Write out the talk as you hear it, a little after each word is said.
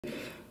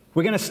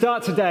We're going to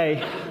start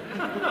today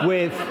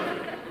with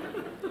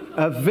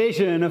a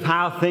vision of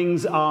how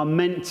things are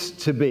meant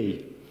to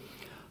be.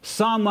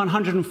 Psalm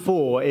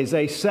 104 is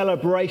a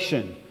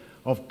celebration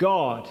of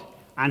God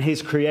and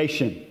his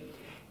creation.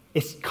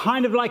 It's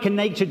kind of like a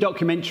nature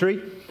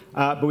documentary,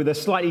 but with a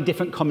slightly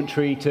different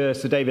commentary to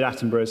Sir David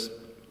Attenborough's.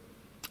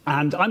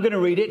 And I'm going to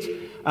read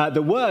it.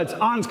 The words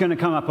aren't going to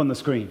come up on the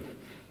screen.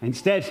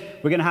 Instead,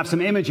 we're going to have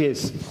some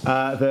images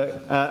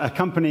that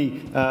accompany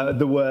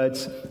the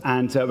words,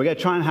 and we're going to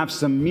try and have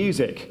some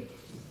music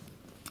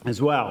as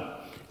well.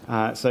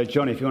 So,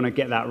 Johnny, if you want to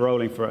get that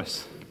rolling for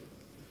us,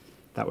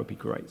 that would be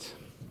great.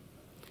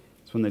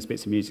 It's one of those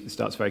bits of music that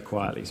starts very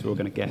quietly, so we're all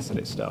going to guess that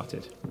it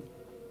started.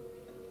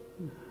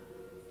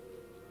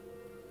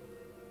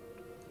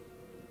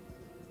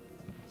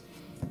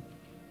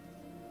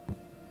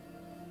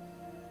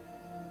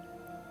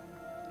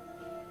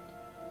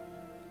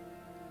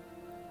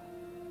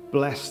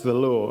 Bless the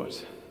Lord,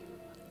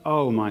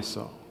 O my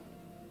soul.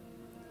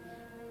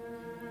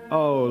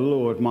 O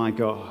Lord my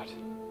God,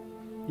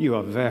 you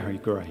are very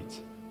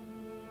great.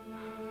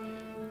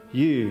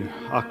 You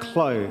are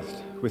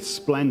clothed with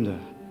splendor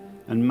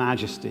and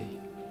majesty,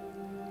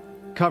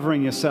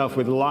 covering yourself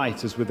with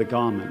light as with a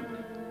garment,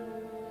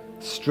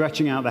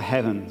 stretching out the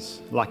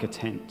heavens like a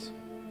tent.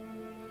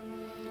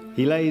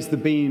 He lays the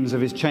beams of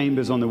his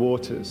chambers on the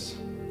waters.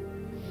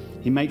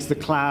 He makes the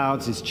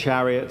clouds his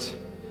chariot.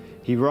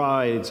 He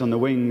rides on the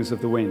wings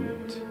of the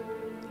wind.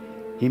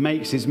 He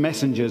makes his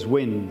messengers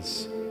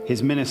winds,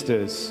 his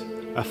ministers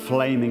a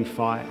flaming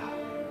fire.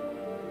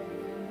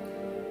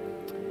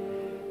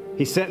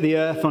 He set the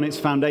earth on its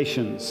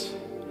foundations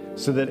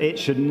so that it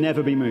should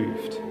never be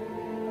moved.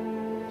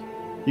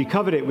 You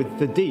covered it with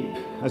the deep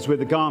as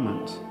with a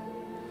garment.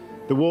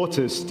 The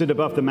waters stood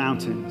above the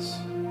mountains.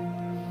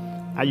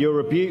 At your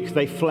rebuke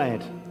they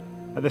fled.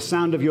 At the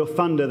sound of your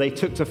thunder they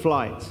took to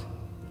flight.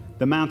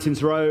 The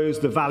mountains rose,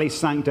 the valleys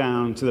sank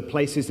down to the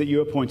places that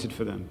you appointed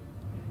for them.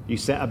 You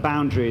set a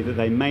boundary that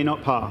they may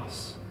not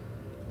pass,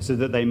 so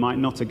that they might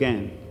not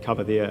again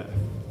cover the earth.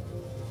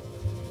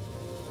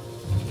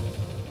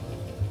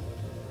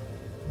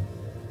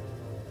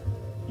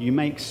 You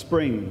make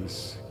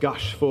springs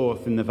gush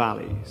forth in the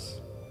valleys.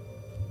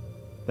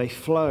 They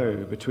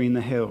flow between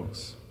the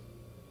hills.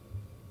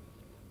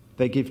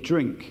 They give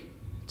drink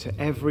to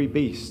every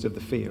beast of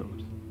the field.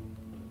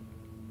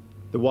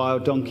 The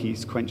wild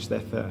donkeys quench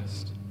their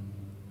thirst.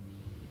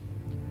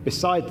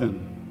 Beside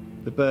them,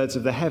 the birds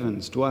of the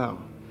heavens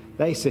dwell.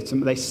 They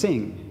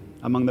sing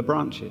among the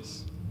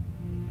branches.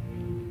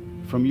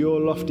 From your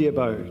lofty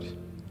abode,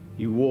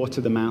 you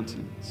water the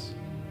mountains.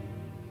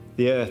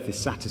 The earth is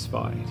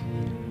satisfied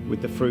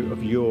with the fruit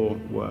of your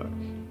work.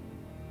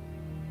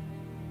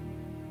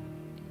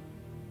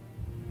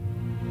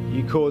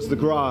 You cause the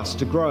grass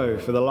to grow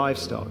for the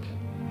livestock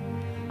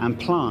and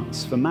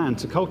plants for man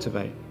to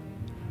cultivate,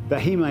 that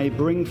he may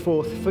bring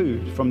forth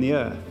food from the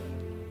earth,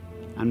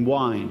 and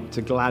wine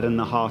to gladden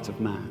the heart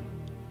of man,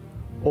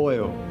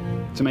 oil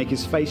to make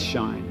his face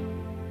shine,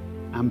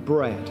 and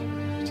bread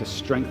to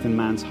strengthen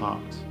man's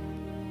heart.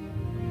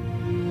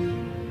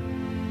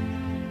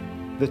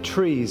 The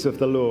trees of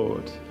the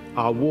Lord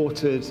are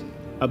watered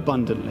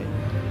abundantly,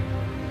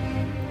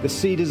 the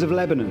cedars of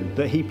Lebanon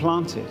that he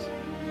planted.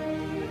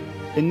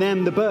 In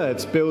them the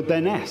birds build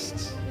their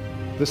nests.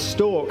 The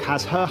stork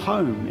has her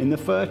home in the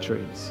fir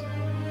trees.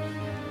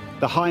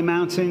 The high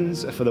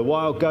mountains are for the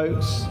wild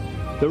goats.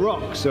 The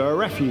rocks are a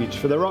refuge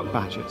for the rock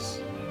badgers.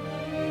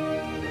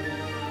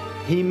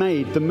 He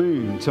made the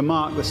moon to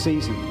mark the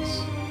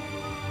seasons.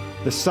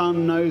 The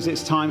sun knows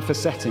its time for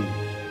setting.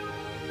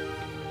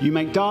 You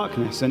make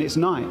darkness and it's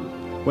night,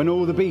 when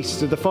all the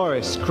beasts of the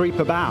forest creep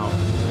about.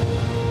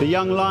 The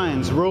young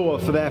lions roar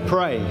for their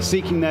prey,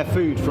 seeking their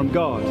food from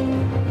God.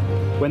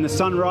 When the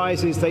sun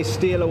rises, they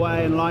steal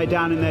away and lie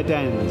down in their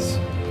dens.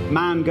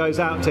 Man goes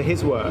out to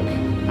his work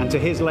and to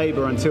his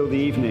labor until the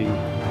evening.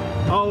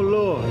 O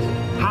Lord,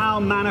 how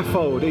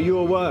manifold are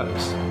your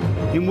works!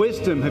 In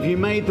wisdom have you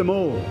made them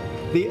all.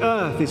 The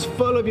earth is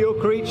full of your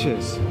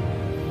creatures.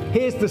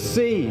 Here's the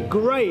sea,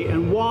 great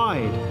and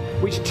wide,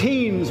 which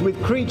teems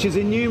with creatures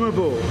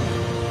innumerable,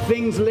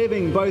 things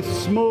living both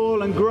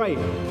small and great.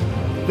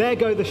 There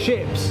go the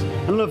ships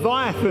and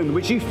Leviathan,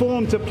 which you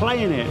formed to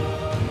play in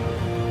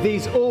it.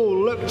 These all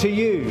look to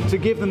you to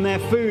give them their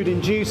food in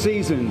due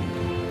season.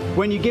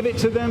 When you give it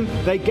to them,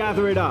 they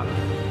gather it up.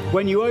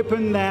 When you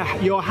open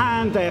your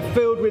hand, they are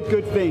filled with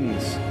good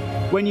things.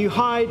 When you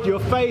hide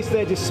your face,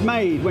 they're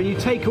dismayed. When you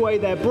take away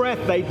their breath,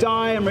 they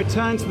die and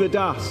return to the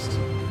dust.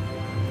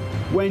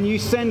 When you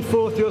send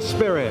forth your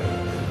spirit,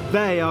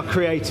 they are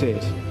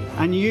created,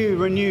 and you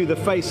renew the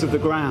face of the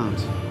ground.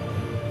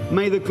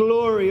 May the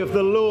glory of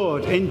the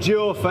Lord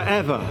endure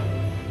forever.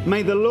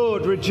 May the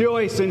Lord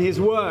rejoice in his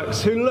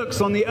works, who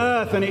looks on the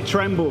earth and it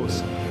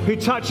trembles, who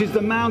touches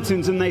the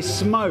mountains and they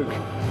smoke.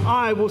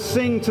 I will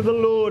sing to the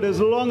Lord as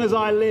long as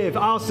I live.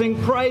 I'll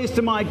sing praise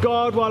to my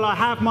God while I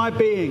have my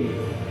being.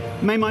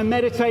 May my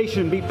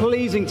meditation be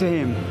pleasing to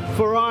him,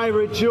 for I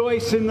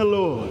rejoice in the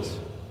Lord.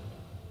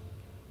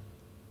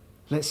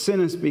 Let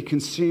sinners be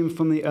consumed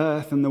from the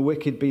earth and the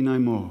wicked be no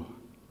more.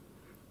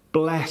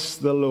 Bless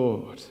the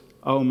Lord,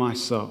 O my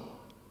soul.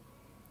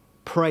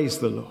 Praise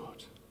the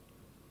Lord.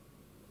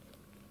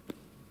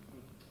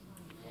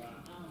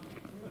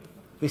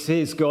 This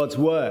is God's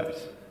word.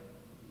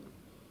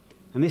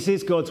 And this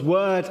is God's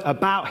word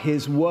about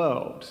his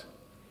world.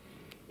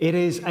 It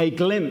is a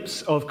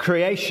glimpse of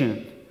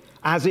creation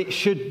as it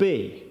should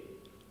be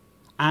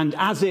and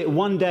as it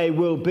one day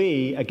will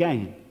be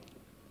again.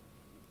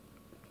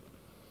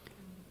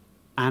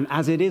 And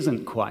as it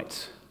isn't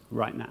quite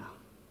right now.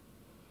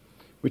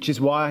 Which is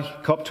why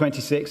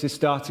COP26 is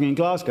starting in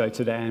Glasgow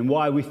today and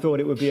why we thought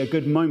it would be a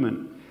good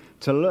moment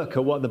to look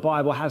at what the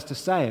Bible has to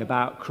say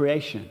about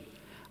creation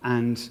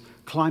and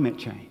climate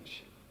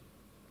change.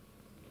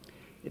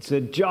 It's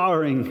a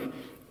jarring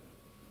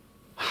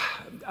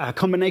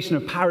combination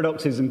of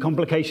paradoxes and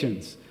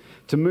complications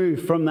to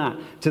move from that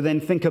to then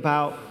think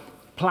about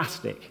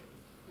plastic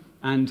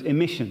and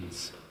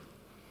emissions.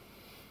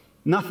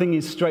 Nothing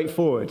is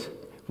straightforward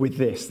with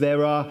this.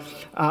 There are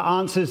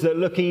answers that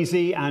look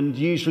easy and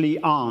usually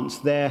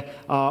aren't. There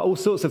are all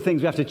sorts of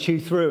things we have to chew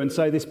through, and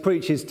so this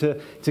preach is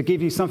to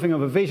give you something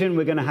of a vision.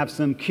 We're going to have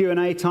some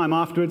Q&A time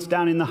afterwards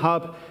down in the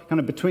hub, kind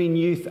of between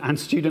youth and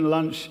student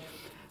lunch,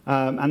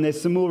 and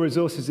there's some more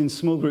resources in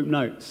small group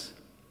notes.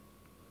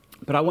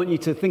 But I want you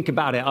to think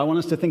about it. I want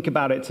us to think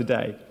about it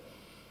today,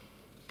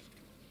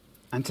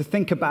 and to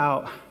think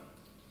about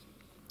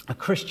a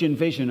Christian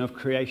vision of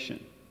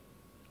creation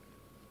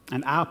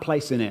and our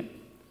place in it.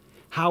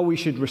 How we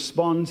should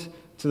respond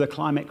to the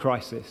climate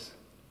crisis.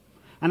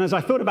 And as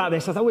I thought about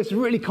this, I thought, it's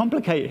really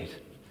complicated.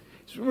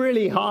 It's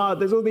really hard.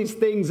 There's all these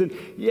things. And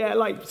yeah,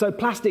 so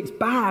plastic's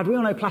bad. We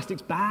all know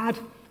plastic's bad,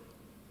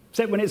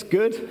 except when it's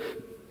good.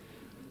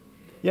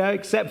 Yeah,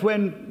 except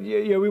when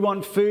we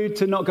want food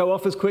to not go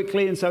off as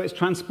quickly, and so it's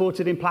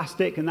transported in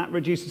plastic, and that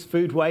reduces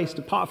food waste.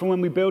 Apart from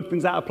when we build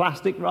things out of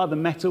plastic rather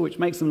than metal, which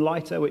makes them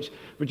lighter, which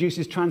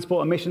reduces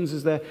transport emissions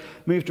as they're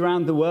moved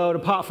around the world.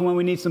 Apart from when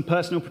we need some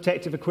personal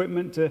protective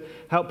equipment to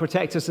help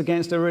protect us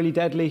against a really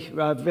deadly,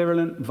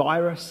 virulent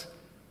virus,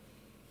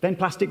 then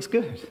plastic's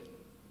good,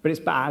 but it's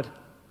bad.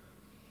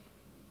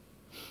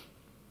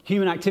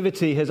 Human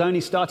activity has only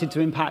started to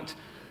impact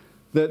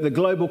the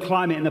global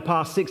climate in the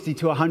past 60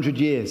 to 100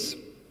 years.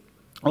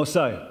 Or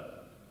so.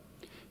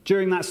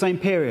 During that same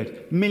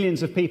period,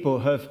 millions of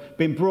people have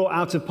been brought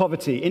out of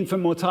poverty.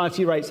 Infant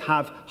mortality rates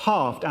have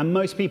halved, and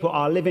most people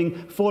are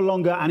living for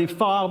longer and in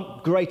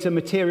far greater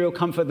material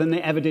comfort than they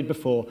ever did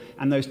before,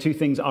 and those two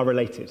things are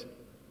related.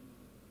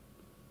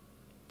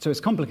 So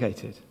it's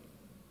complicated.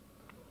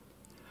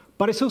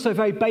 But it's also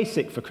very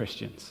basic for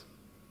Christians.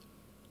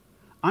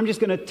 I'm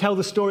just going to tell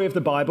the story of the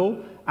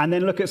Bible and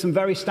then look at some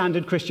very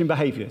standard Christian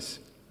behaviors.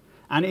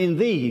 And in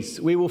these,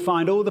 we will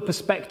find all the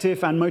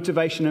perspective and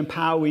motivation and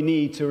power we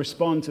need to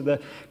respond to the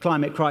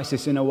climate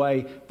crisis in a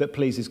way that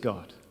pleases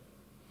God.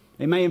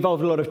 It may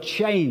involve a lot of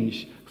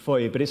change for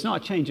you, but it's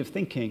not a change of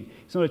thinking.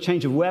 It's not a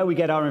change of where we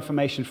get our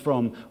information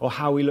from or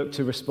how we look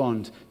to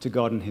respond to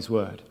God and his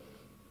word.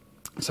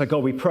 So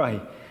God, we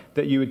pray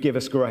that you would give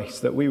us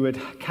grace, that we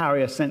would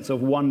carry a sense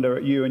of wonder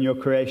at you and your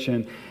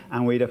creation,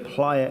 and we'd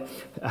apply it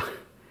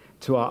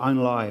to our own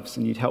lives.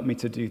 And you'd help me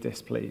to do this,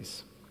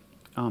 please.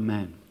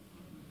 Amen.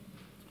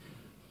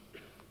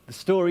 The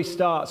story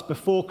starts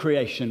before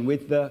creation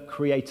with the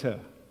Creator,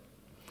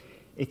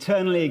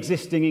 eternally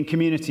existing in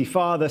community,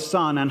 Father,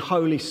 Son, and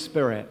Holy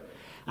Spirit.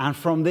 And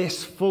from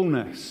this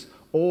fullness,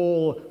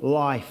 all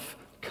life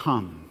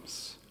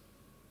comes.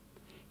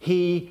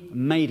 He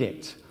made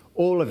it,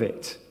 all of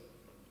it.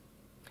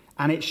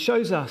 And it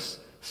shows us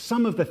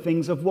some of the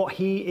things of what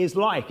he is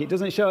like. It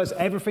doesn't show us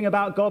everything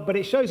about God, but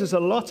it shows us a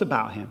lot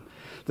about him.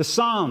 The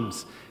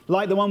Psalms,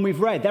 like the one we've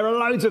read, there are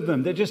loads of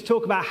them that just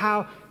talk about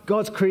how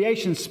God's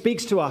creation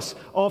speaks to us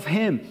of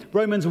him.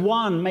 Romans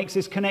 1 makes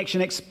this connection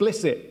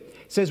explicit.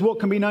 It says what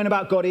can be known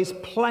about God is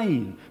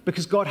plain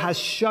because God has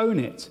shown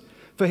it.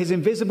 For his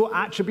invisible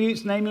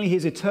attributes, namely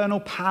his eternal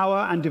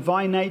power and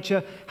divine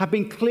nature, have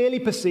been clearly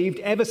perceived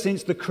ever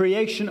since the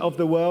creation of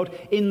the world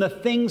in the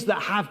things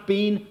that have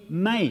been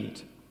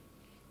made.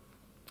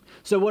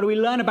 So what do we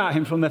learn about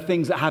him from the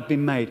things that have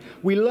been made?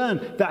 We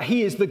learn that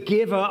he is the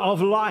giver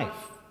of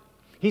life.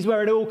 He's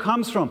where it all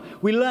comes from.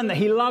 We learn that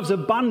he loves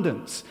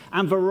abundance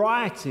and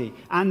variety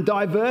and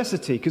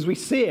diversity because we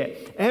see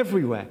it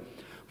everywhere.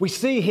 We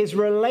see his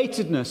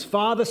relatedness,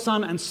 Father,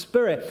 Son, and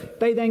Spirit.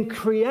 They then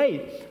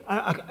create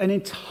an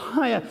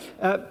entire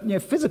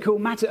physical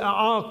matter.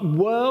 Our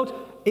world,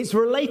 it's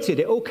related.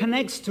 It all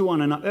connects to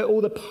one another,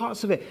 all the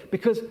parts of it,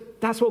 because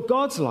that's what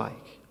God's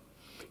like.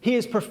 He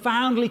is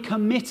profoundly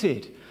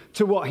committed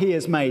to what he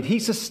has made. He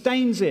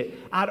sustains it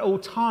at all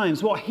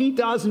times. What he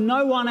does,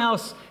 no one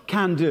else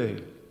can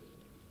do.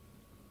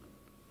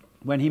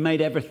 When he made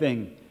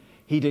everything,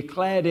 he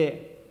declared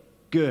it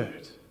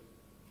good.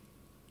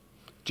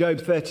 Job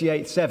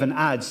 38:7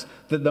 adds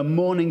that the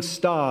morning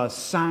stars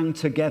sang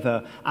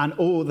together and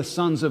all the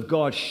sons of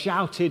God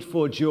shouted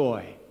for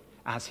joy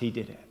as he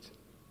did it.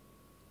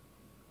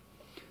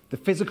 The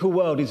physical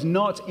world is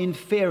not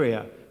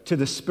inferior to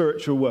the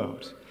spiritual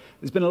world.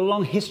 There's been a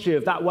long history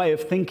of that way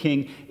of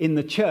thinking in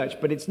the church,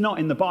 but it's not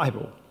in the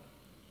Bible.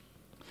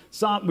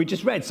 We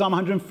just read Psalm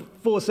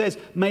 104 says,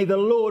 may the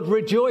Lord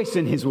rejoice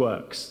in his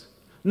works.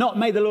 Not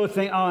may the Lord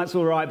think, oh, that's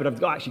all right, but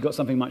I've actually got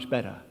something much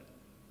better.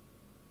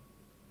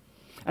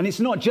 And it's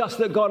not just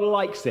that God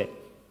likes it.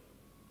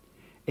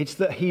 It's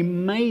that he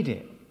made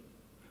it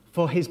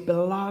for his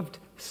beloved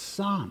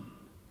Son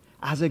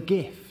as a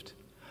gift.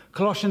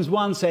 Colossians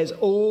 1 says,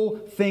 all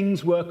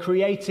things were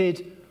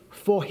created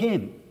for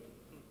him.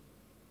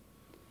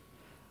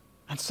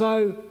 And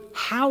so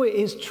how it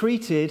is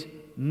treated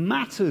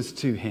matters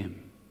to him.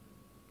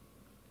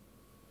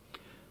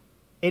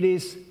 It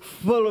is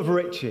full of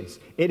riches.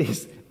 It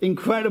is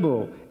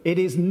incredible. It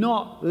is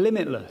not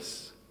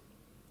limitless.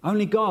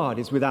 Only God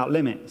is without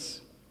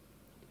limits.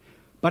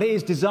 But it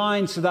is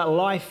designed so that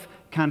life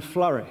can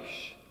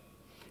flourish.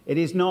 It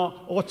is not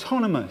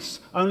autonomous.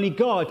 Only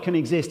God can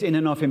exist in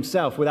and of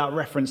himself without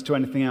reference to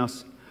anything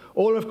else.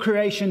 All of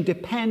creation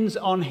depends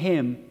on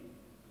him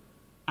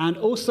and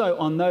also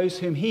on those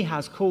whom he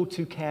has called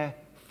to care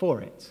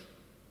for it.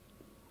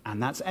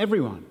 And that's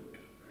everyone.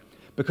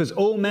 Because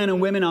all men and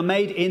women are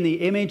made in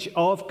the image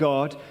of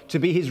God to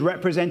be his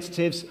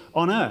representatives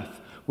on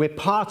earth. We're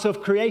part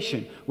of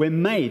creation. We're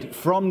made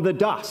from the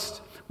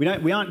dust. We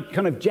aren't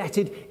kind of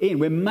jetted in.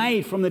 We're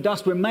made from the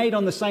dust. We're made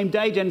on the same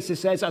day, Genesis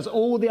says, as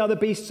all the other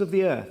beasts of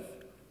the earth.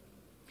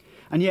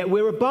 And yet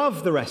we're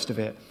above the rest of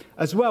it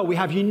as well. We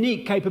have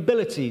unique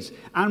capabilities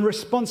and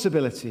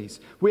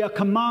responsibilities. We are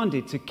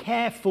commanded to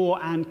care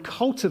for and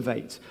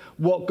cultivate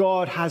what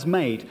God has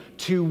made,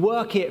 to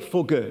work it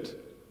for good.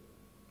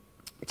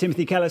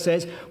 Timothy Keller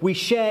says, we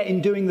share in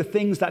doing the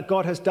things that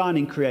God has done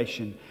in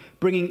creation,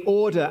 bringing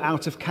order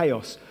out of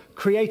chaos,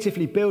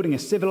 creatively building a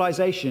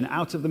civilization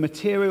out of the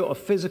material of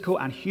physical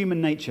and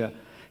human nature,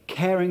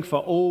 caring for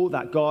all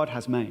that God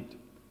has made.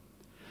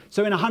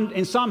 So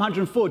in Psalm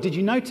 104, did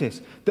you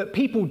notice that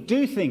people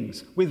do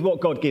things with what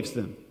God gives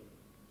them?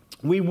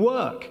 We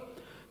work.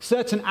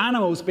 Certain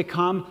animals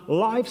become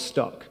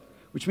livestock,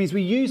 which means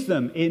we use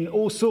them in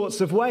all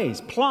sorts of ways.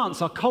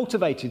 Plants are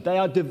cultivated. They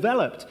are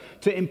developed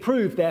to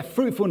improve their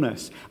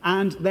fruitfulness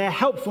and their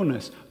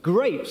helpfulness.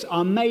 Grapes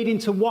are made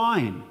into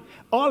wine.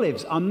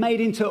 Olives are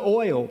made into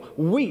oil.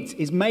 Wheat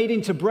is made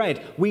into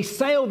bread. We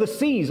sail the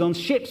seas on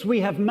ships we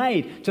have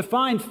made to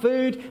find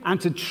food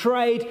and to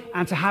trade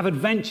and to have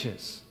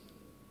adventures.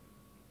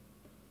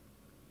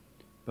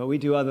 But we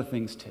do other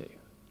things too.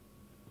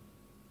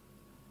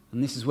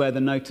 And this is where the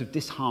note of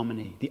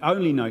disharmony, the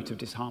only note of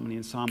disharmony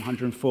in Psalm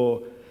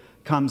 104,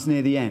 comes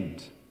near the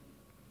end,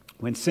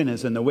 when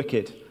sinners and the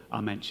wicked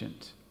are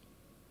mentioned.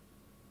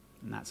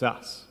 And that's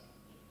us.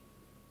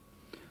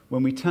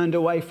 When we turned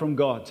away from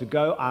God to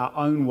go our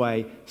own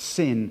way,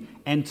 sin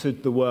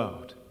entered the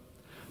world.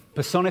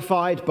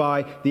 Personified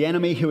by the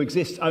enemy who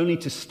exists only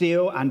to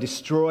steal and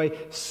destroy,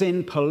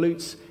 sin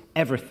pollutes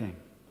everything.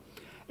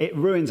 It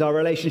ruins our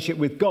relationship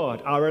with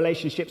God, our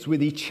relationships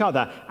with each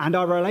other, and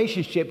our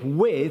relationship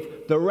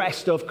with the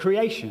rest of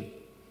creation.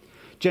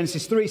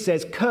 Genesis 3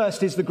 says,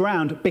 cursed is the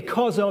ground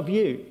because of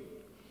you.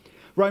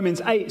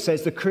 Romans 8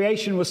 says the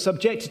creation was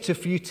subjected to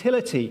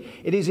futility.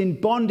 It is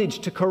in bondage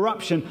to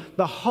corruption.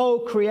 The whole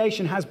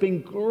creation has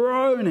been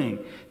groaning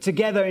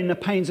together in the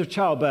pains of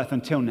childbirth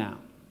until now.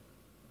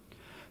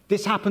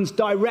 This happens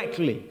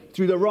directly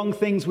through the wrong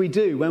things we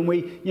do when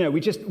we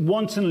just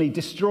wantonly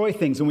destroy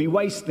things and we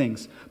waste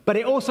things. But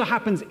it also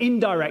happens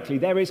indirectly.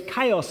 There is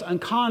chaos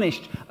and carnage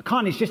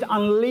just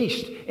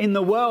unleashed in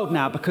the world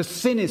now because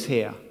sin is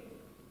here.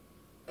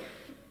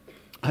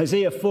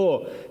 Hosea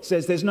 4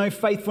 says there's no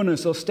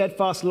faithfulness or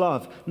steadfast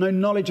love, no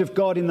knowledge of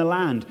God in the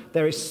land.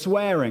 There is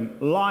swearing,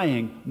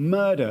 lying,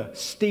 murder,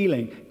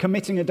 stealing,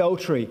 committing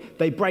adultery.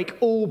 They break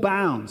all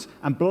bounds,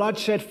 and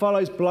bloodshed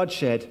follows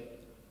bloodshed.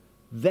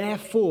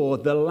 Therefore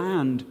the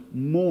land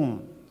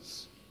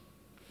mourns,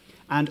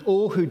 and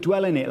all who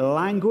dwell in it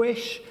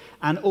languish,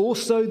 and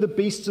also the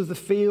beasts of the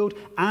field,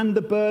 and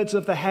the birds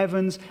of the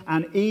heavens,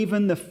 and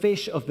even the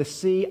fish of the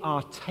sea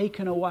are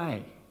taken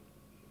away.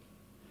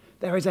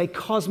 There is a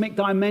cosmic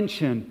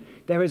dimension.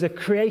 There is a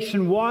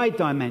creation-wide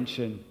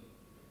dimension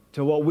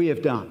to what we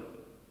have done.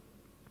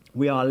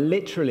 We are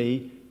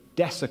literally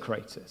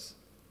desecrators.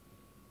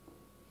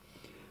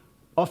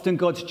 Often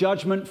God's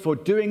judgment for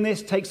doing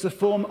this takes the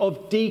form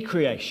of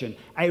decreation,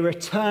 a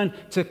return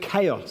to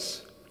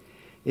chaos.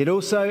 It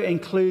also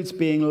includes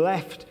being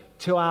left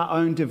to our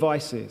own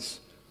devices,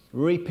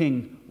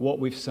 reaping what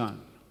we've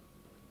sown.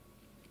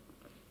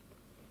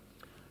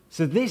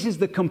 So this is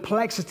the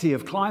complexity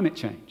of climate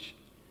change.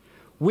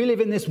 We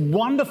live in this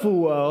wonderful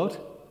world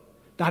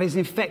that is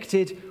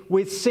infected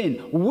with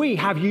sin. We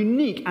have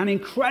unique and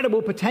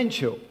incredible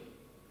potential,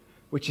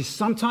 which is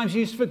sometimes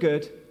used for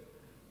good,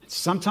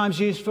 sometimes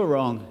used for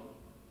wrong,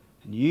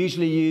 and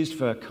usually used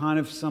for kind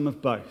of some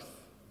of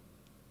both.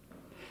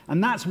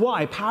 And that's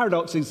why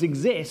paradoxes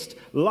exist,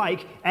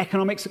 like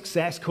economic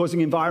success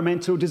causing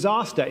environmental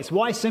disaster. It's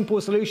why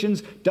simple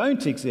solutions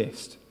don't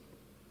exist.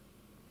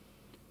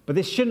 But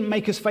this shouldn't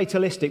make us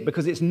fatalistic,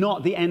 because it's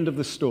not the end of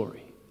the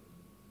story.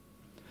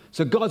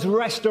 So God's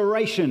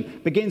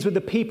restoration begins with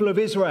the people of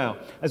Israel.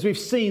 As we've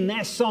seen,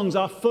 their songs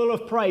are full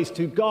of praise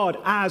to God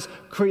as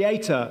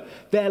creator.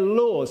 Their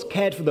laws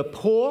cared for the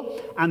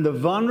poor and the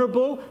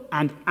vulnerable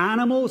and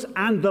animals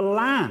and the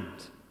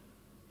land.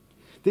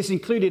 This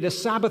included a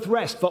Sabbath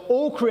rest for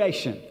all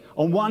creation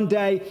on one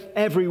day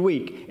every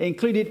week. It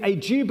included a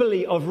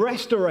jubilee of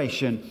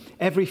restoration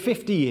every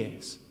 50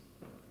 years.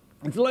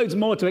 There's loads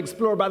more to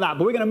explore about that,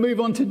 but we're going to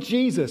move on to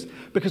Jesus,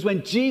 because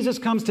when Jesus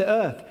comes to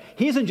earth,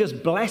 he isn't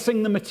just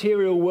blessing the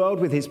material world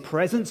with his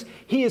presence,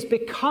 he is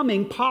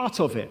becoming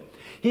part of it.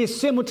 He is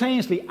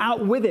simultaneously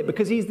out with it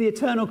because he's the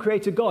eternal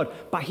creator God,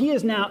 but he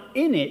is now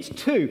in it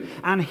too,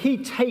 and he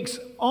takes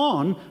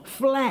on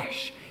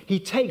flesh. He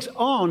takes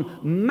on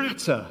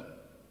matter,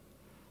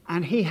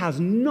 and he has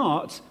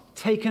not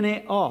taken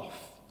it off.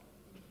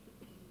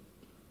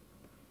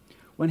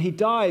 When he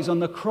dies on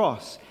the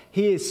cross,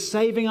 he is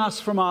saving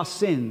us from our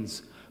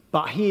sins,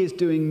 but he is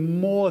doing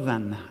more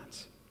than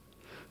that.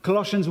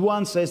 Colossians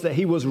 1 says that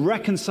he was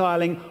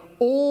reconciling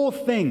all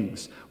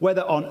things,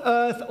 whether on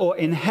earth or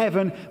in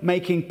heaven,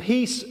 making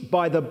peace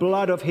by the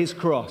blood of his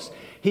cross.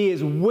 He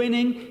is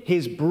winning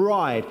his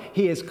bride.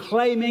 He is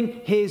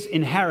claiming his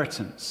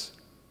inheritance.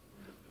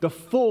 The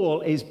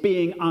fall is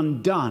being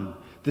undone.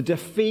 The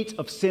defeat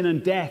of sin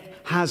and death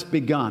has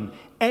begun.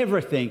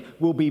 Everything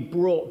will be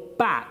brought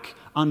back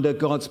under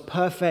God's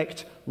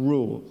perfect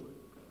rule.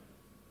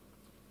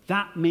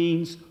 That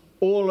means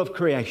all of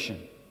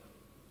creation.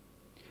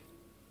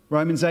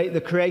 Romans 8,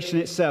 the creation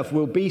itself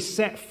will be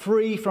set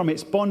free from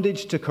its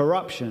bondage to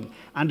corruption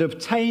and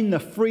obtain the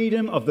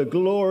freedom of the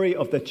glory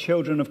of the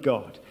children of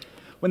God.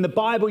 When the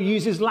Bible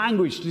uses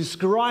language to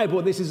describe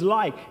what this is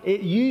like,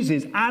 it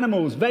uses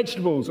animals,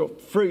 vegetables, or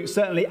fruit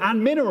certainly,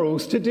 and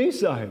minerals to do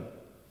so.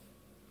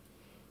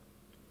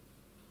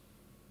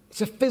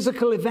 It's a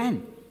physical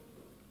event.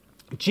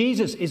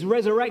 Jesus is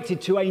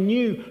resurrected to a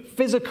new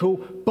physical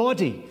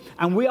body.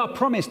 And we are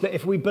promised that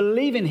if we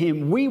believe in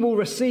him, we will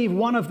receive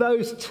one of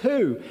those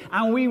too.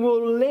 And we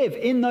will live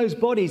in those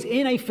bodies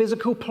in a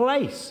physical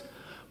place.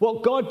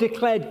 What God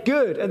declared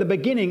good at the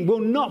beginning will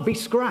not be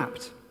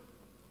scrapped.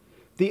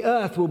 The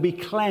earth will be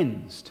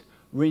cleansed,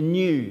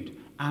 renewed,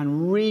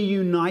 and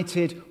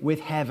reunited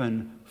with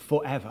heaven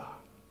forever.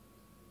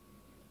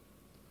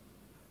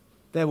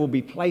 There will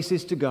be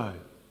places to go,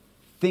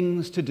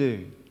 things to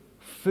do,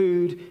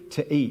 food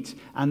to eat,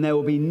 and there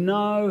will be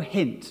no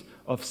hint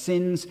of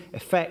sin's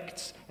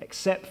effects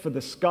except for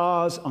the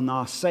scars on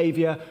our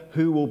Saviour,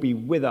 who will be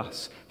with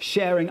us,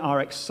 sharing our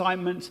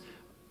excitement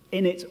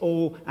in it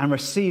all and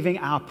receiving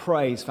our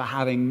praise for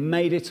having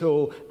made it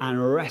all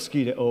and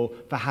rescued it all,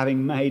 for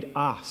having made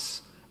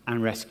us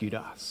and rescued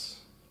us.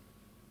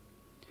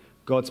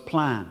 God's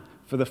plan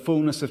for the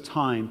fullness of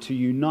time to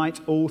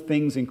unite all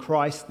things in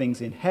Christ, things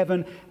in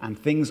heaven and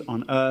things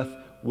on earth,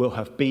 will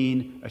have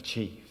been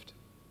achieved.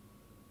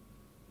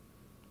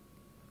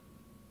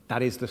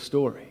 That is the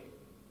story.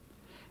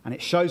 And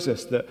it shows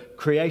us that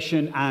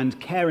creation and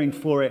caring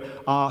for it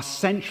are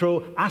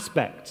central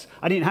aspects.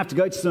 I didn't have to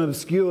go to some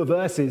obscure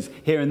verses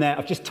here and there.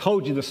 I've just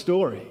told you the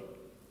story.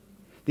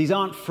 These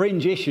aren't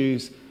fringe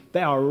issues.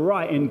 They are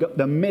right in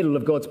the middle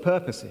of God's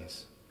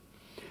purposes.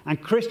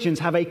 And Christians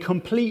have a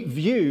complete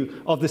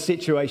view of the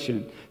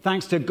situation,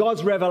 thanks to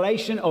God's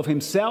revelation of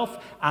himself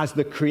as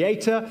the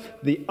creator,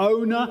 the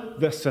owner,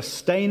 the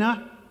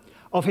sustainer,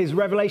 of his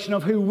revelation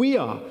of who we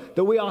are,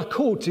 that we are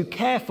called to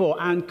care for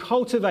and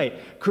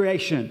cultivate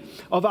creation,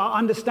 of our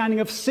understanding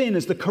of sin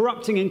as the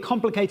corrupting and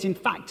complicating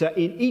factor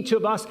in each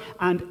of us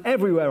and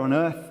everywhere on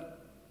earth,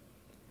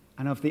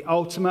 and of the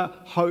ultimate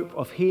hope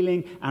of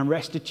healing and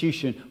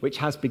restitution, which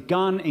has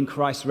begun in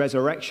Christ's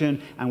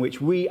resurrection and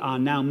which we are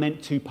now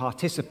meant to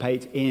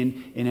participate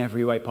in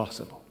every way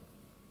possible.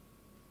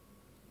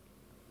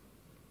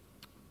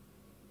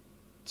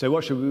 So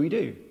what should we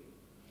do?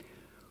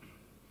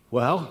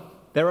 Well,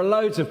 there are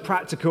loads of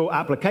practical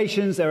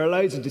applications. There are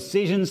loads of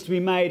decisions to be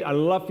made. I'd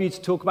love for you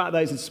to talk about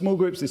those in small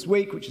groups this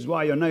week, which is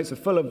why your notes are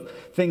full of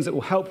things that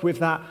will help with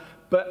that.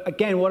 But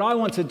again, what I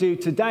want to do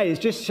today is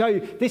just show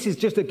you this is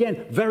just,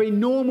 again, very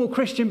normal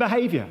Christian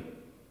behavior.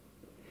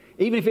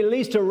 Even if it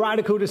leads to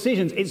radical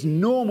decisions, it's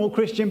normal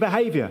Christian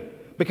behavior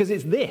because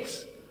it's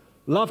this: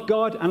 love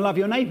God and love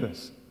your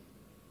neighbors.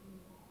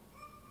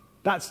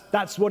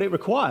 That's what it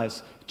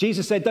requires.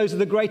 Jesus said those are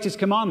the greatest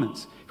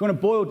commandments. If you want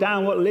to boil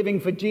down what living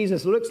for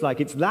Jesus looks like,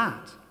 it's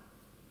that.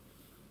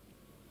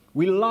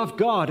 We love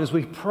God as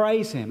we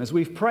praise him, as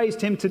we've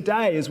praised him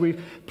today, as we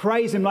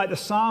praise him like the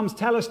Psalms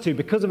tell us to,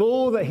 because of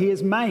all that he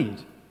has made.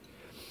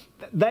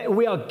 That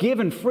we are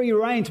given free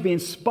rein to be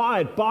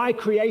inspired by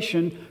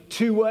creation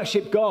to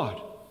worship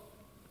God.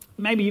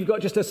 Maybe you've got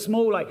just a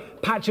small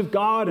patch of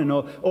garden,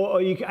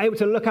 or you're able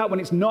to look out when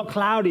it's not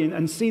cloudy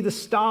and see the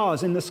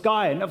stars in the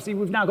sky. And obviously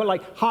we've now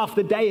got half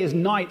the day is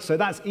night, so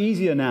that's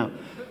easier now.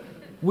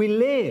 We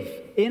live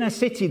in a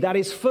city that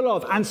is full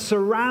of and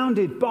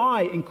surrounded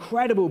by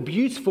incredible,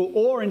 beautiful,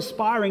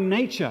 awe-inspiring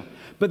nature.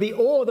 But the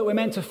awe that we're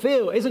meant to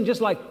feel isn't just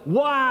like,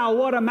 wow,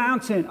 what a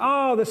mountain.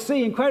 Oh, the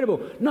sea,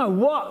 incredible. No,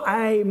 what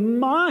a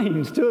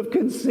mind to have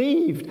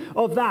conceived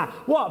of that.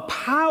 What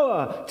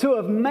power to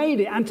have made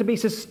it and to be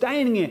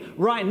sustaining it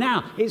right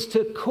now. It's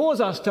to cause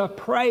us to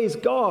praise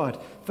God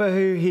for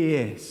who he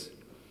is.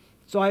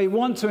 So I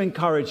want to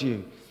encourage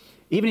you,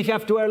 even if you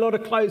have to wear a lot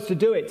of clothes to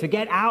do it, to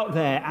get out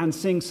there and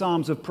sing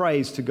psalms of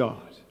praise to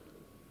God.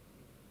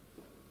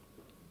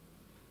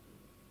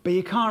 But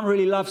you can't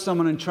really love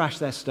someone and trash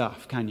their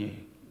stuff, can you?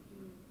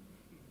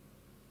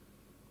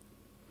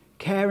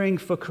 Caring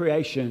for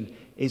creation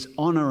is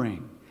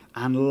honoring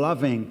and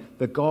loving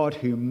the God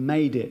who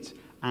made it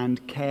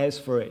and cares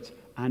for it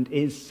and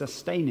is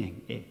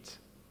sustaining it.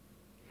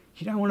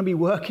 You don't want to be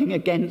working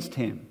against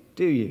him,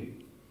 do you?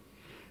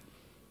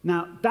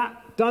 Now,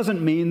 that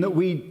doesn't mean that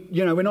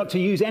we're not to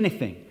use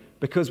anything,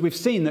 because we've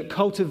seen that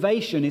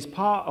cultivation is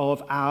part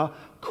of our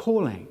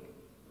calling.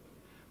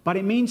 But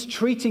it means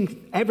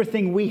treating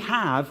everything we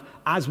have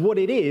as what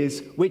it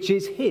is, which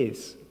is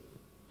his.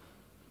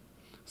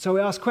 So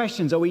we ask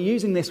questions. Are we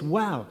using this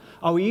well?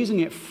 Are we using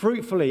it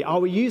fruitfully? Are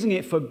we using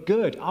it for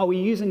good? Are we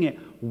using it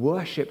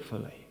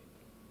worshipfully?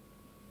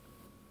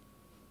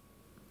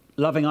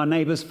 Loving our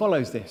neighbours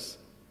follows this,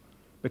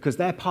 because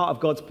they're part of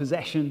God's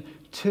possession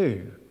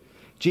too.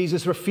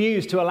 Jesus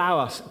refused to allow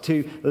us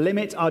to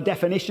limit our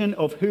definition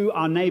of who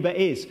our neighbour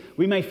is.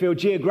 We may feel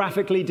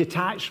geographically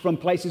detached from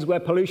places where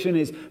pollution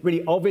is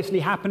really obviously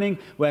happening,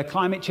 where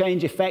climate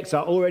change effects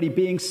are already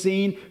being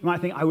seen. You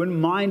might think, I wouldn't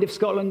mind if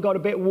Scotland got a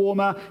bit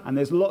warmer, and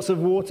there's lots of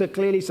water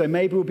clearly, so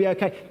maybe we'll be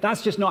okay.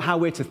 That's just not how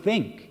we're to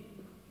think.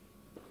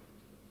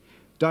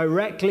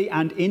 Directly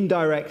and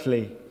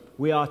indirectly,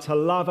 we are to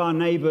love our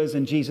neighbours,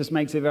 and Jesus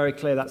makes it very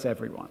clear that's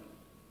everyone.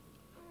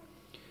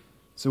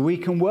 So we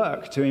can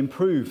work to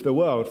improve the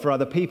world for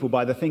other people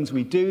by the things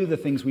we do, the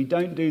things we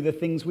don't do, the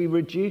things we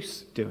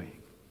reduce doing.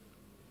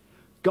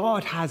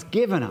 God has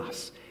given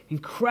us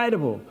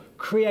incredible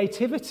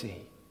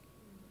creativity.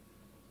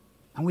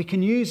 And we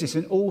can use this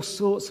in all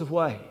sorts of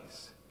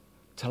ways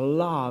to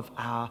love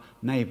our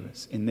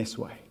neighbours in this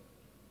way.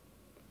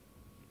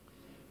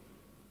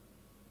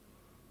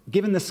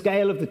 Given the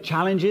scale of the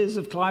challenges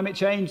of climate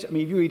change, I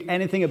mean, if you read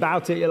anything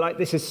about it, you're like,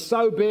 this is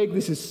so big,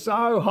 this is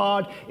so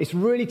hard. It's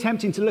really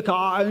tempting to look at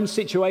our own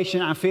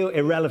situation and feel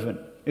irrelevant,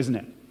 isn't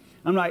it?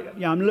 I'm like,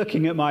 I'm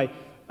looking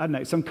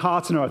at some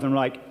carton or other, I'm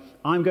like,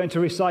 I'm going to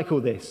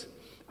recycle this.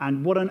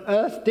 And what on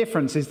earth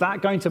difference is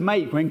that going to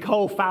make when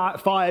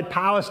coal-fired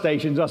power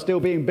stations are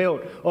still being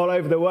built all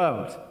over the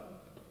world?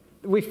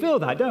 We feel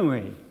that, don't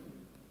we?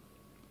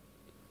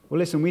 Well,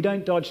 listen, we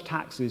don't dodge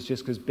taxes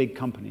just because big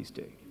companies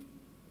do.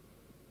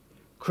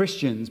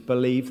 Christians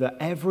believe that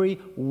every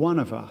one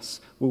of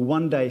us will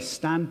one day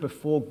stand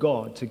before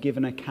God to give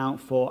an account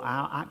for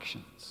our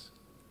actions.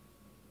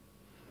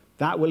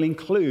 That will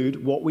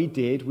include what we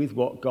did with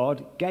what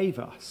God gave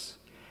us,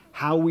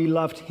 how we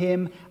loved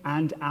him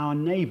and our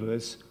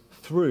neighbours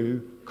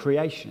through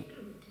creation.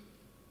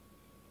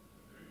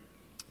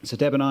 So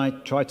Deb and I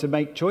tried to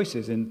make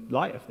choices in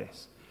light of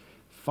this.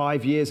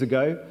 5 years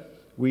ago,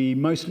 we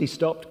mostly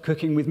stopped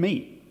cooking with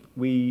meat.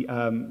 We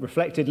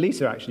reflected,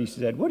 Lisa actually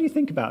said, what do you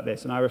think about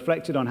this? And I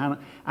reflected on how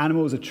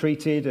animals are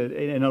treated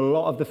in a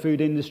lot of the food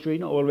industry,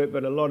 not all of it,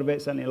 but a lot of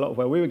it, certainly a lot of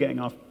where we were getting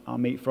our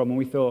meat from. And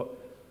we thought,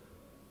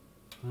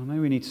 well, maybe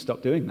we need to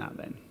stop doing that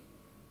then.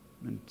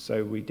 And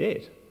so we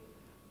did.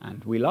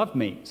 And we love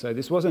meat. So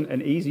this wasn't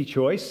an easy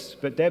choice,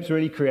 but Deb's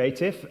really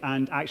creative.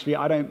 And actually,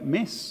 I don't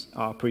miss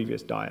our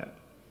previous diet.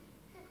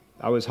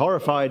 I was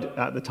horrified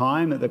at the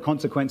time at the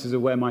consequences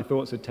of where my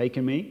thoughts had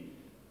taken me.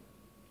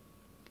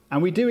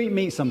 And we do eat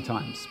meat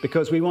sometimes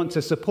because we want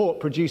to support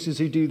producers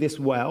who do this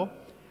well.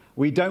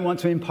 We don't want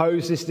to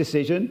impose this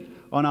decision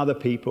on other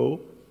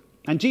people.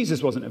 And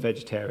Jesus wasn't a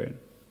vegetarian.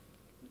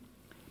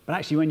 But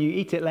actually, when you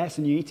eat it less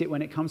and you eat it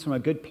when it comes from a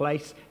good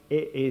place,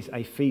 it is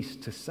a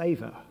feast to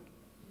savor.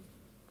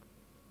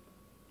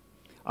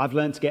 I've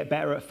learned to get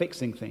better at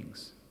fixing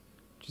things,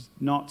 which is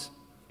not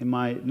in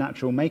my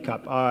natural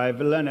makeup.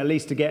 I've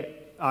learned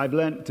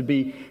to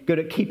be good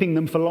at keeping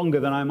them for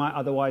longer than I might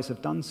otherwise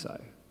have done so.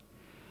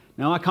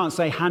 Now, I can't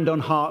say hand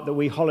on heart that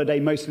we holiday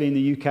mostly in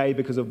the UK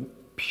because of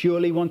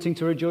purely wanting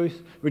to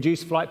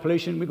reduce flight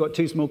pollution. We've got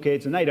 2 small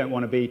kids, and they don't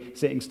want to be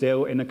sitting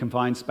still in a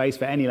confined space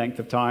for any length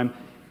of time.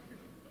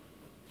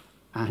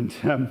 And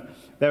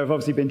there have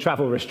obviously been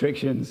travel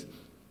restrictions.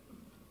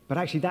 But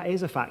actually, that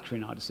is a factor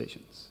in our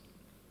decisions.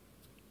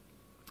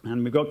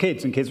 And we've got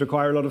kids, and kids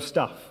require a lot of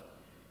stuff.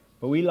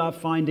 But we love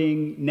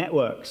finding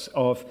networks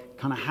of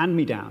kind of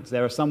hand-me-downs.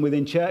 There are some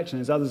within church, and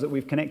there's others that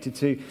we've connected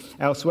to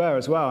elsewhere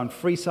as well. And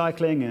free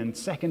cycling and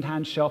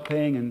second-hand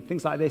shopping and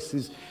things like this,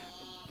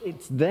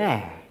 it's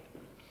there.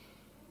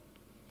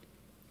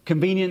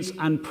 Convenience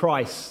and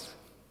price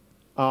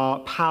are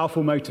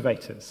powerful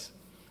motivators,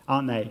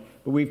 aren't they?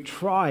 But we've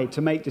tried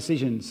to make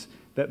decisions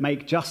that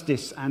make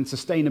justice and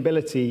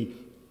sustainability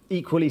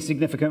equally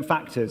significant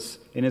factors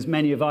in as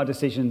many of our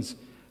decisions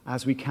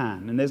as we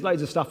can. And there's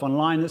loads of stuff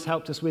online that's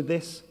helped us with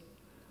this.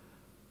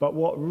 But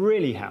what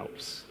really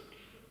helps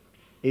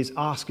is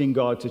asking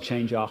God to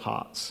change our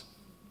hearts,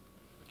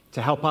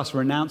 to help us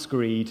renounce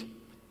greed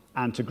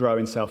and to grow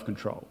in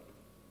self-control.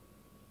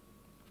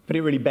 But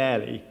it really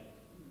barely,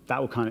 that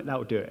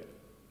will do it.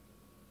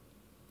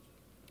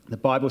 The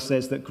Bible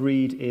says that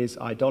greed is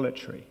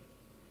idolatry.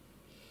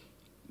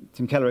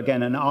 Tim Keller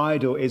again, an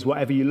idol is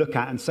whatever you look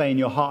at and say in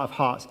your heart of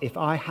hearts, if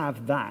I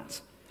have that,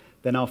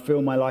 then I'll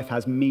feel my life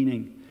has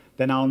meaning.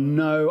 Then I'll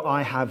know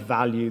I have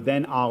value.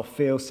 Then I'll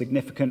feel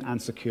significant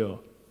and secure.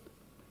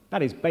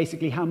 That is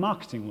basically how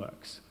marketing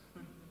works.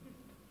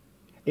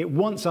 It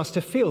wants us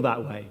to feel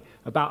that way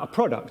about a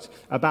product,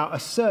 about a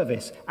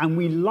service, and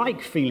we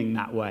like feeling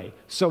that way,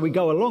 so we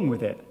go along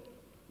with it.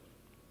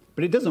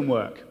 But it doesn't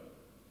work.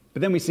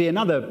 But then we see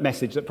another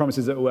message that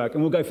promises it will work,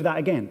 and we'll go for that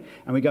again.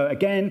 And we go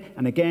again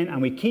and again,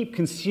 and we keep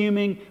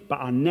consuming, but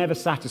are never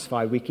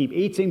satisfied. We keep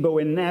eating, but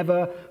we're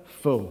never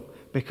full.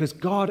 Because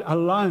God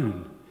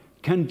alone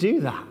can do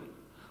that.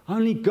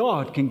 Only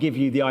God can give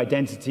you the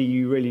identity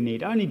you really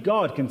need. Only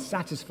God can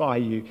satisfy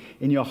you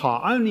in your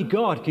heart. Only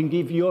God can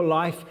give your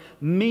life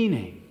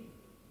meaning.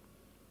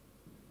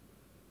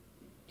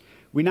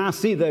 We now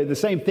see, though, the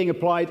same thing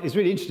applied, it's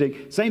really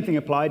interesting, same thing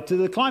applied to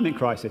the climate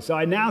crisis. So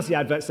I now see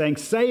adverts saying,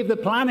 save the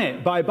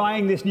planet by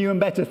buying this new and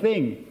better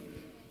thing.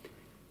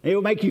 It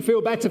will make you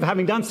feel better for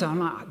having done so. I'm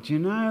like, do you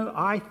know,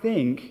 I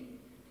think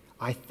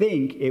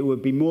it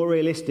would be more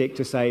realistic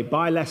to say,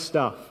 buy less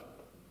stuff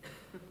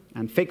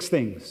and fix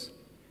things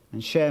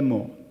and share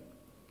more.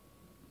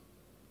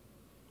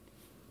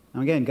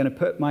 Now again, going to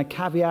put my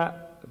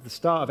caveat at the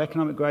start of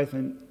economic growth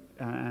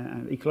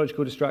and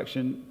ecological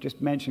destruction,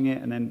 just mentioning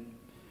it, and then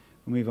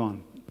we'll move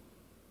on.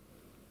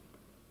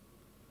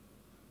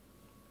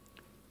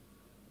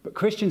 But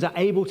Christians are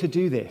able to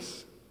do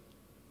this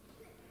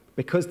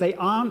because they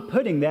aren't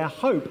putting their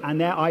hope and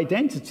their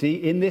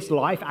identity in this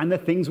life and the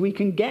things we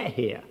can get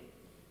here.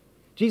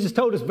 Jesus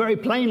told us very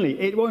plainly,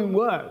 it won't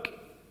work.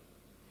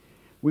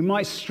 We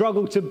might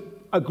struggle to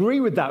agree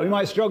with that. We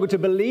might struggle to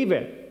believe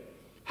it.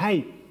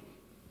 Hey,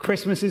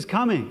 Christmas is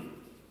coming.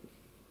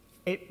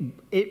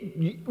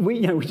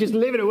 We just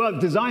live in a world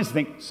designed to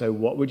think, so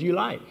what would you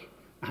like?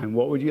 And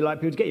what would you like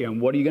people to get you?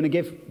 And what are you going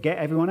to get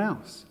everyone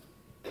else?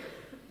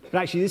 But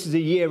actually, this is a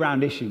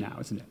year-round issue now,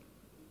 isn't it?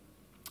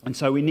 And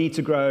so we need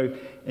to grow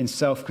in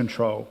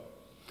self-control.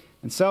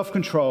 And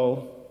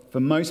self-control, for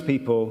most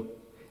people,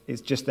 is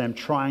just them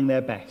trying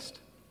their best.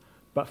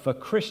 But for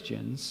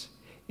Christians,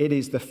 it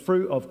is the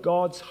fruit of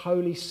God's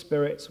Holy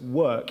Spirit's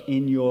work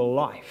in your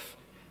life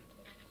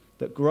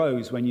that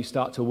grows when you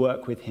start to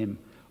work with him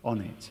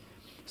on it.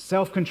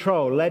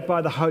 Self-control, led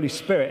by the Holy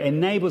Spirit,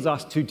 enables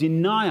us to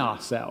deny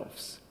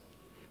ourselves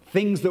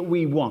things that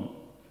we want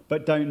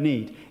but don't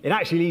need. It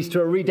actually leads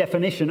to a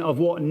redefinition of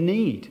what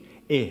need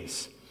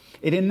is.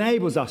 It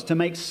enables us to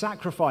make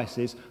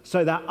sacrifices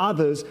so that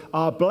others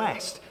are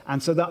blessed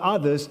and so that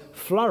others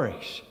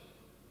flourish.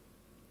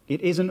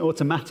 It isn't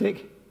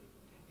automatic.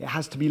 It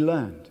has to be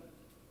learned.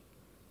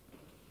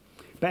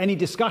 But any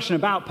discussion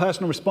about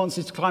personal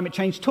responses to climate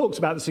change talks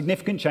about the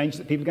significant change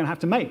that people are going to have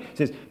to make. It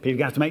says people are going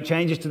to have to make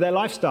changes to their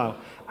lifestyle.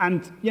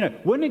 And,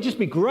 wouldn't it just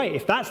be great,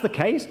 if that's the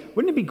case,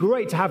 wouldn't it be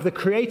great to have the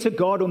Creator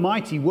God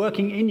Almighty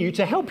working in you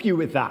to help you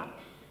with that?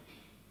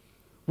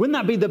 Wouldn't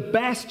that be the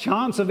best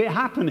chance of it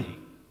happening?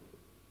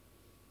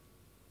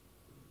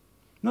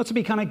 Not to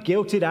be kind of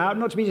guilted out,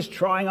 not to be just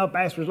trying our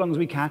best for as long as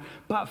we can,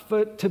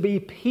 but to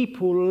be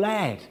people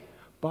led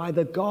by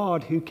the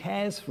God who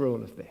cares for all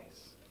of this.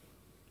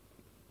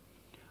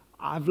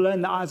 I've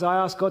learned that as I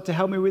ask God to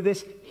help me with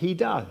this, he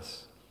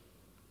does.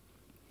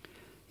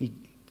 He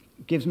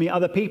gives me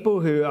other people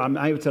who I'm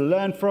able to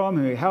learn from,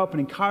 who help and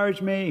encourage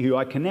me, who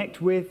I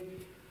connect with.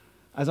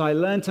 As I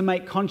learn to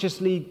make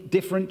consciously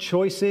different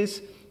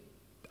choices,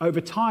 over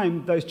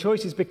time, those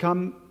choices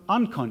become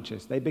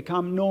unconscious. They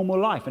become normal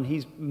life, and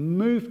he's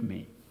moved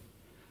me.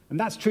 And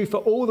that's true for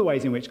all the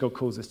ways in which God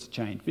calls us to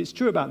change. But it's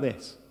true about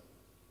this.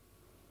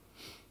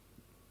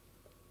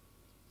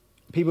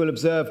 People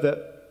observe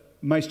that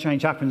most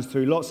change happens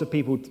through lots of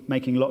people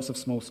making lots of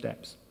small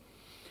steps.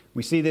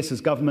 We see this as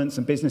governments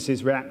and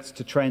businesses react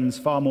to trends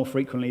far more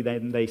frequently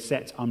than they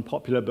set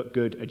unpopular but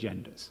good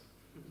agendas.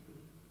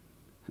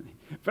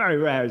 Very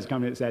rare is a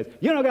company that says,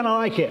 you're not going to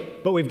like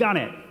it, but we've done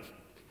it.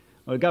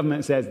 Or the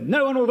government says,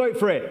 no one will vote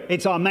for it.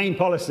 It's our main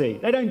policy.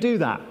 They don't do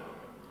that.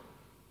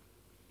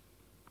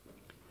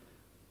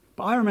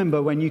 But I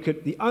remember when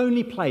the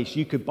only place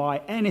you could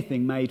buy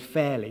anything made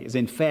fairly, as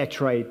in fair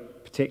trade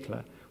in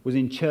particular, was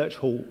in church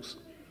halls.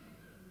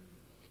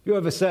 If you're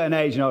of a certain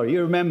age and older,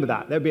 you remember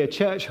that. There'd be a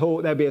church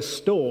hall, there'd be a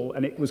stall,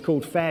 and it was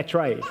called fair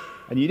trade.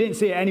 And you didn't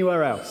see it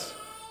anywhere else.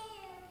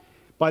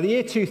 By the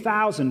year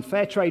 2000,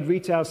 fair trade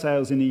retail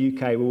sales in the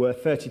UK were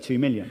worth 32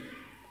 million.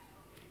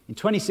 In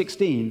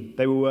 2016,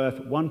 they were worth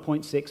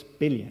 1.6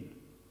 billion.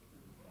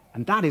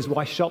 And that is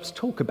why shops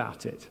talk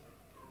about it,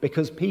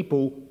 because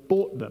people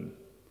bought them.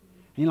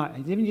 And you're like,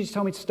 didn't you just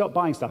tell me to stop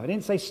buying stuff? I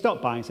didn't say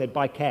stop buying, I said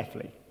buy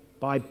carefully,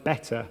 buy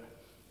better.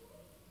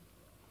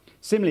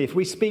 Similarly, if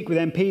we speak with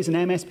MPs and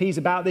MSPs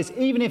about this,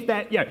 even if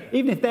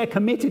they're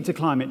committed to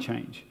climate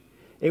change,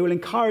 it will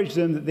encourage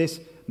them that this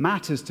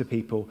matters to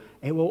people.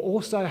 It will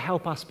also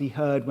help us be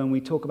heard when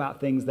we talk about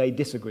things they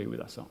disagree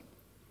with us on.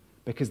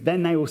 Because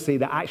then they will see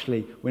that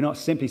actually we're not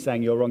simply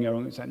saying you're wrong,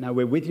 It's like, no,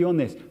 we're with you on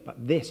this, but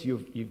this,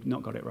 you've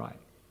not got it right.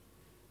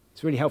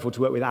 It's really helpful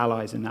to work with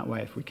allies in that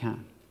way if we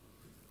can.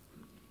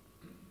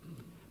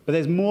 But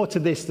there's more to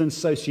this than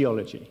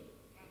sociology.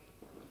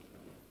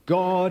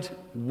 God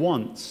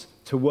wants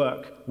to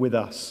work with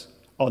us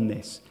on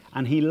this,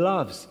 and he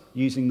loves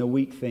using the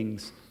weak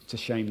things to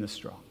shame the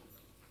strong.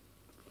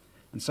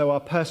 And so our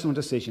personal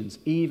decisions,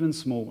 even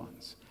small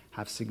ones,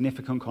 have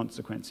significant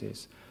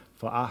consequences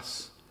for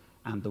us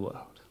and the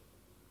world.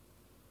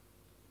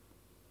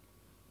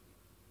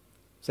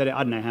 Said it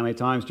I don't know how many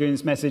times during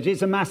this message.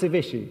 It's a massive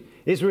issue.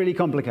 It's really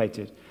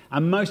complicated.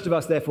 And most of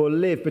us, therefore,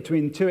 live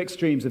between two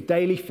extremes of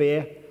daily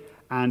fear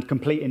and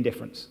complete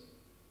indifference.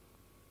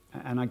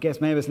 And I guess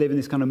many of us live in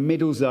this kind of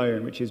middle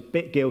zone, which is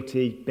bit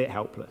guilty, bit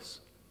helpless.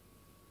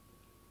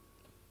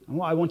 And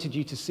what I wanted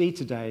you to see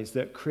today is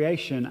that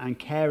creation and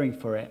caring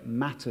for it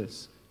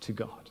matters to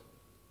God.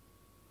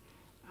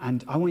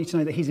 And I want you to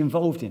know that he's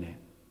involved in it.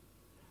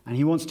 And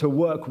he wants to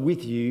work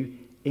with you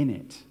in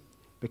it.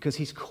 Because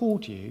he's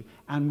called you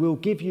and will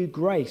give you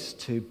grace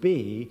to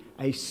be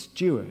a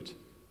steward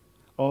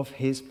of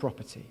his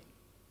property.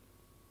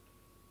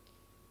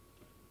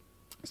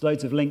 There's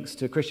loads of links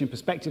to Christian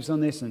perspectives on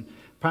this and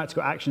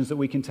practical actions that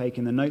we can take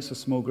in the notes of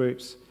small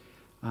groups.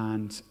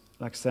 And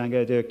like I say, I'm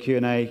going to do a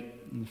Q&A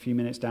in a few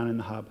minutes down in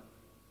the hub.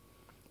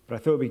 But I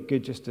thought it would be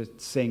good just to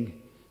sing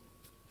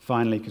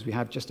finally, because we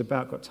have just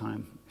about got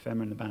time, if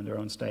Emma and the band are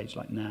on stage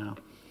like now.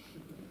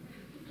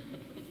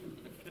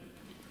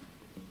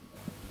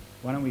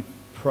 Why don't we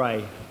pray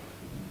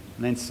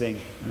and then sing,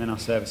 and then our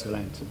service will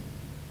end.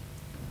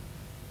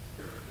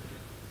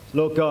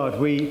 Lord God,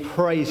 we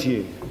praise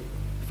you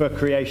for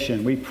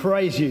creation. We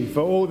praise you for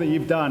all that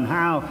you've done.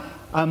 How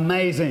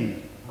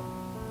amazing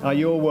are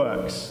your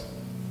works.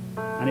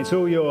 And it's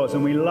all yours,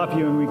 and we love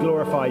you and we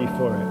glorify you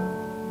for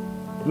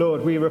it.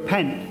 Lord, we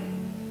repent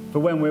for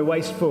when we're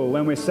wasteful,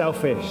 when we're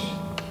selfish,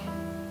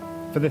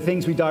 for the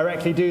things we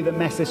directly do that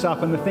mess us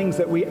up and the things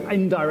that we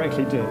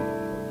indirectly do.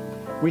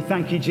 We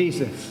thank you,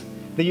 Jesus,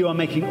 that you are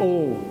making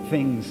all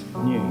things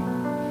new.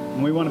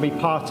 And we want to be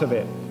part of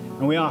it.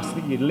 And we ask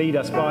that you'd lead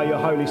us by your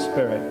Holy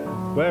Spirit,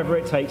 wherever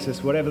it takes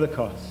us, whatever the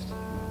cost.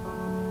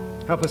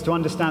 Help us to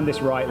understand this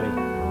rightly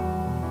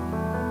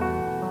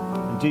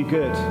and do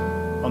good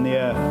on the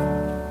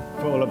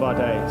earth for all of our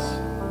days.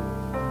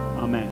 Amen.